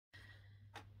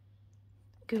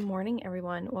Good morning,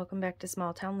 everyone. Welcome back to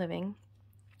Small Town Living.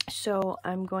 So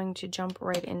I'm going to jump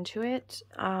right into it.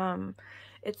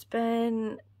 It's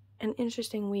been an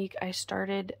interesting week. I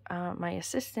started my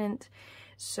assistant,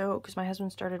 because my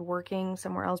husband started working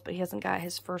somewhere else, but he hasn't got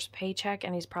his first paycheck,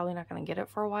 and he's probably not going to get it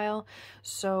for a while.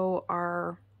 So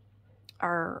our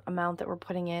amount that we're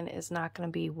putting in is not going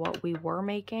to be what we were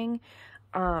making.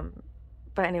 But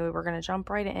anyway, we're going to jump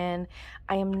right in.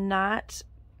 I am not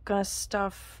going to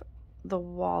stuff the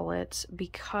wallet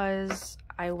because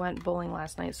I went bowling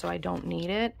last night, so I don't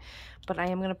need it, but I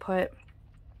am going to put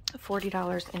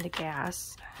 $40 into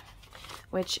gas,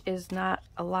 which is not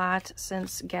a lot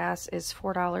since gas is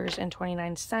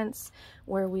 $4.29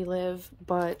 where we live,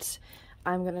 but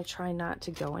I'm going to try not to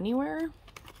go anywhere.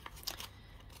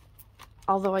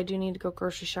 Although I do need to go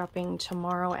grocery shopping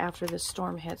tomorrow after the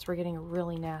storm hits. We're getting a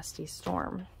really nasty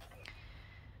storm,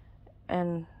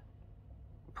 and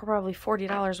probably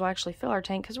 $40 will actually fill our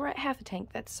tank because we're at half a tank.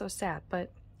 That's so sad. But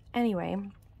anyway,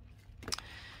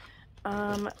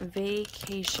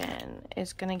 vacation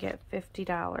is gonna get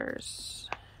 $50.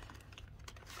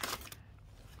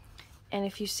 And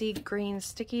if you see green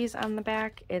stickies on the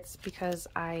back, it's because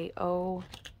I owe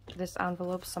this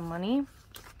envelope some money.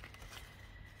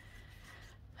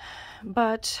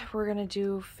 But we're gonna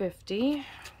do 50.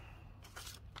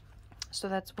 So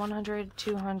that's 100,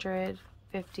 200,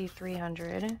 50,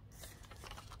 300,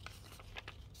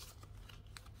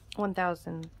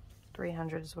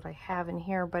 1,300 is what I have in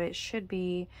here, but it should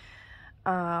be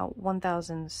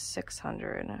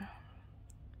 1,600.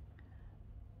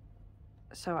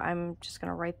 So I'm just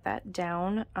gonna write that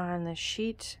down on the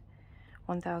sheet,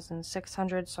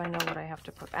 1,600, so I know what I have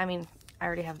to put. I mean, I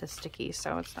already have the sticky,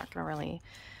 so it's not gonna really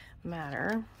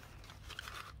matter.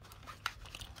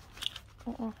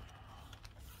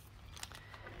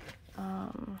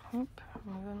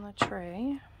 Moving the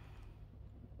tray.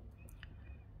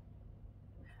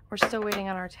 We're still waiting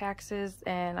on our taxes,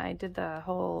 and I did the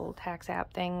whole tax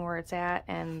app thing where it's at,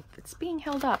 and it's being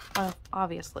held up,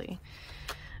 obviously.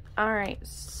 All right,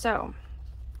 so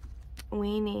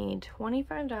we need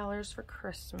 $25 for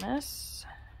Christmas.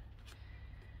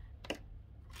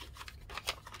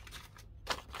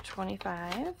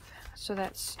 25, so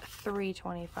that's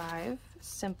 $325.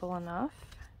 Simple enough.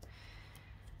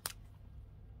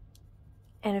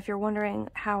 And if you're wondering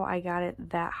how I got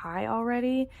it that high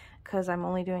already, because I'm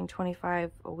only doing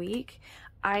 25 a week,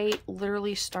 I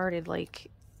literally started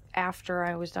like after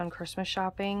I was done Christmas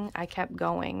shopping. I kept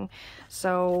going,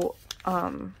 so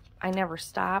I never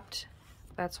stopped.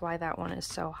 That's why that one is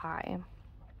so high.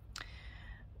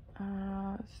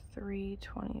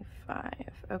 325.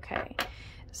 Okay,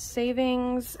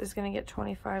 savings is gonna get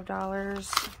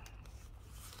 $25.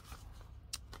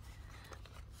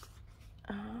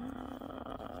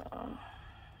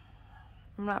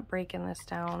 I'm not breaking this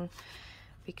down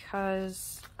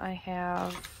because I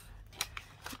have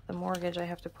the mortgage I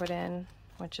have to put in,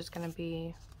 which is going to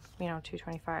be, you know,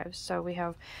 $225. So we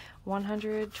have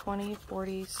 100, 20,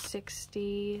 40,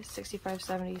 60, 65,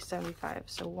 70, 75.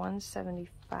 So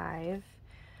 175.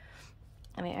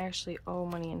 And I actually owe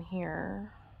money in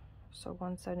here. So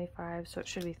 175. So it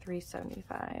should be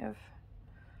 375.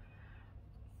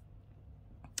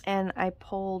 And I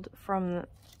pulled from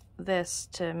this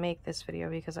to make this video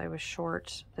because I was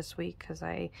short this week because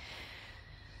I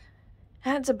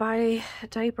had to buy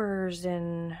diapers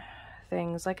and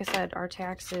things. Like I said, our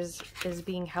taxes is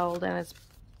being held, and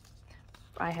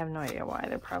I have no idea why.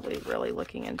 They're probably really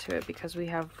looking into it because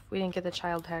we didn't get the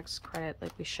child tax credit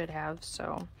like we should have.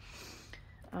 So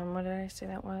what did I say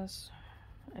that was?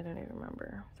 I don't even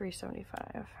remember.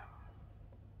 375.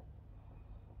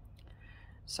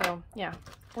 So yeah,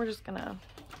 we're just gonna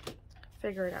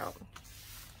figure it out.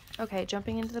 Okay,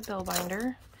 jumping into the bill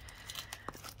binder.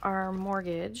 Our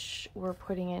mortgage, we're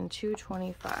putting in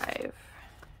 $225.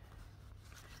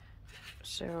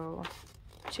 So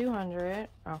 200,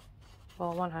 oh,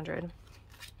 well, 100.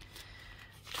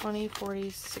 20, 40,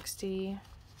 60,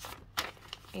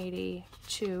 80,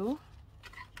 2.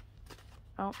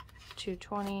 Oh,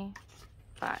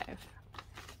 225.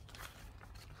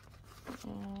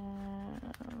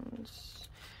 And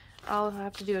I'll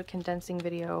have to do a condensing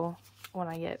video when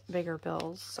I get bigger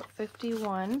bills. So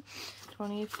 51,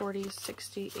 20, 40,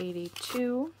 60,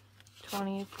 82,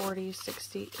 20, 40,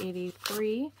 60,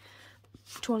 83,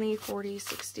 20, 40,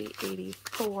 60,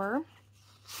 84,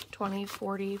 20,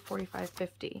 40, 45,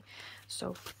 50.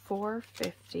 So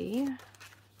 450.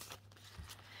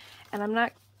 And I'm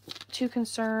not too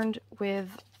concerned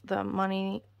with the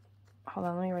money. Hold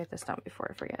on, let me write this down before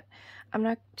I forget. I'm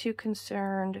not too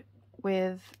concerned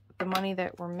with the money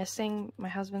that we're missing, my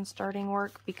husband's starting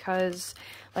work, because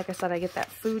like I said, I get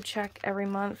that food check every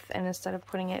month, and instead of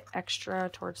putting it extra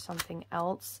towards something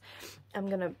else, I'm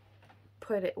gonna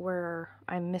put it where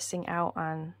I'm missing out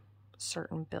on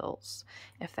certain bills,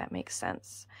 if that makes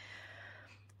sense.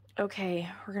 Okay,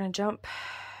 we're gonna jump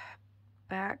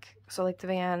back. So like the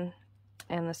van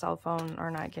and the cell phone are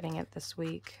not getting it this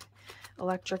week.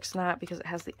 Electric's not, because it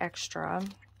has the extra.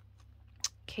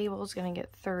 Cable's gonna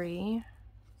get 30.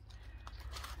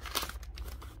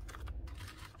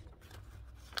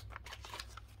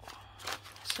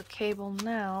 So cable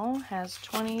now has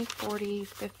 20, 40,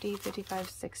 50, 55,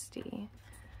 60.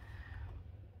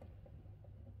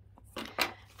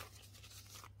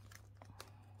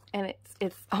 And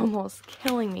it's almost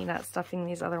killing me not stuffing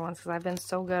these other ones, because I've been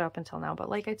so good up until now. But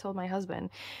like I told my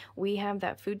husband, we have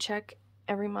that food check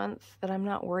every month that I'm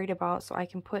not worried about, so I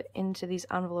can put into these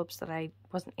envelopes that I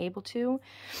wasn't able to,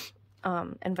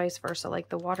 and vice versa. Like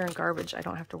the water and garbage I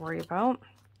don't have to worry about.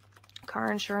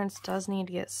 Car insurance does need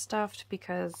to get stuffed,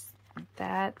 because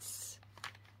that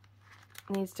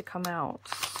needs to come out.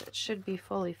 It should be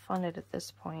fully funded at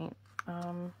this point.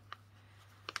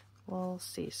 We'll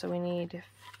see. So we need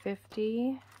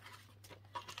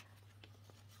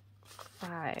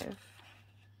 55.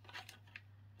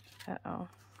 Uh-oh.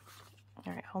 All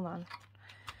right, hold on.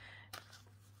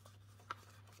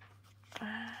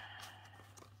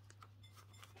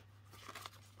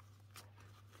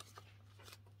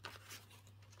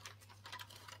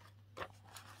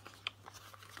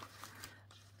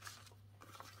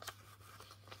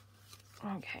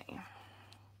 Okay.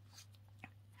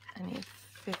 I need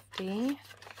 55.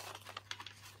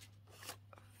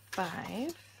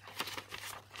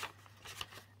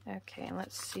 Okay, and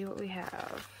let's see what we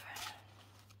have.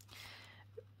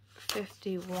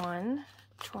 51,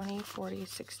 20, 40,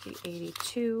 60,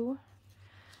 82,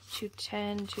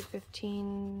 210,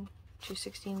 215,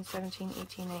 216, 17,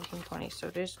 18, 19, 20. So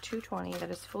there's 220 that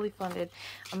is fully funded.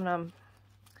 I'm gonna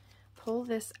pull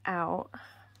this out.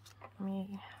 Let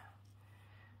me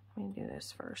do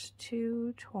this first.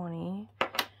 220. I'm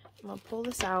gonna pull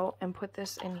this out and put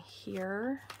this in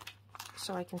here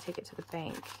so I can take it to the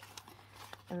bank.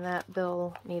 And that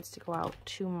bill needs to go out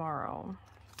tomorrow.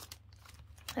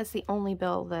 That's the only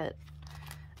bill that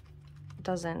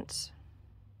doesn't,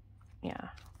 yeah.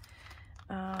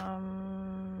 I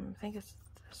think it's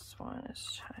this one is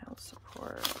child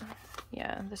support.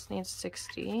 Yeah, this needs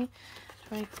 60.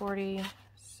 20, 40,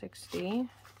 60.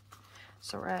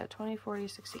 So we're at 20, 40,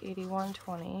 60, 80,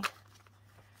 120.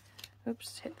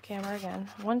 Oops, hit the camera again.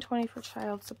 120 for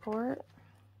child support.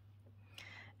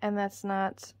 And that's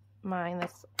not mine,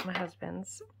 that's my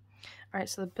husband's. Alright,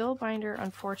 so the bill binder,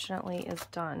 unfortunately, is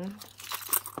done.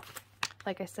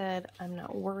 Like I said, I'm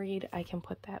not worried. I can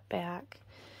put that back.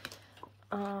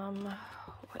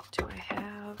 What do I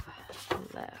have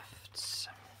left?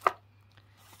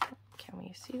 Can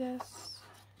we see this?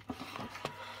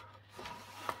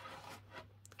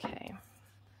 Okay.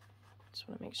 Just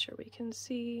want to make sure we can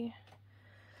see.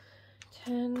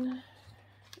 10.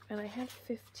 And I had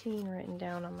 15 written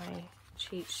down on my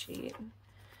cheat sheet.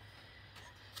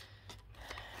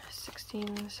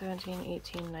 16, 17,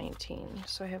 18, 19.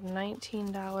 So I have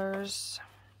 $19.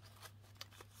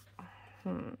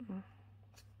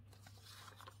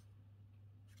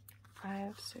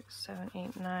 5, 6, 7,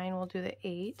 8, 9. We'll do the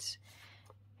 8.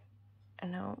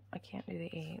 No, I can't do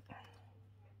the 8.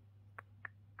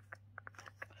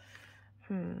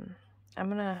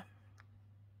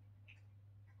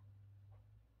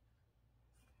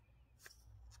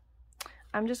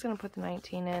 I'm just gonna put the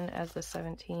 19 in as the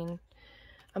 17.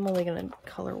 I'm only gonna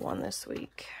color one this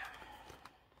week.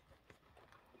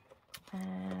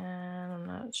 And I'm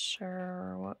not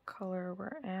sure what color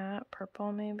we're at.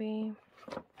 Purple, maybe?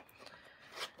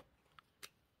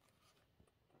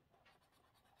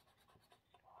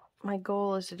 My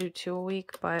goal is to do 2 a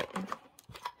week, but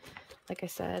like I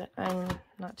said, I'm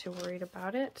not too worried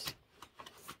about it.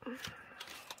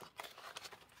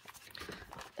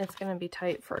 It's gonna be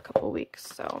tight for a couple weeks,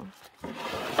 so.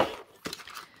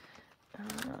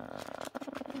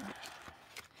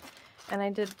 And I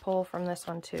did pull from this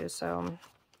one too, so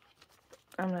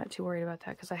I'm not too worried about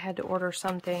that, because I had to order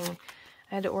something.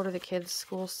 I had to order the kids'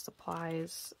 school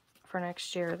supplies for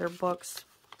next year, their books.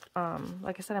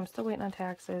 Like I said, I'm still waiting on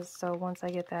taxes, so once I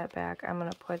get that back, I'm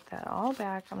going to put that all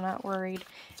back. I'm not worried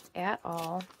at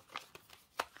all.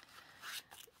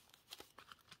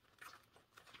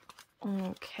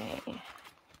 Okay.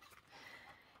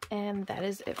 And that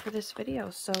is it for this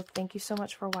video. So thank you so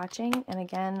much for watching, and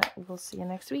again, we'll see you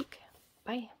next week.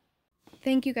 Bye.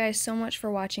 Thank you guys so much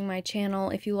for watching my channel.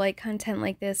 If you like content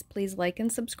like this, please like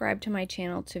and subscribe to my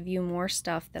channel to view more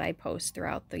stuff that I post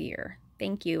throughout the year.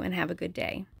 Thank you and have a good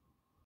day.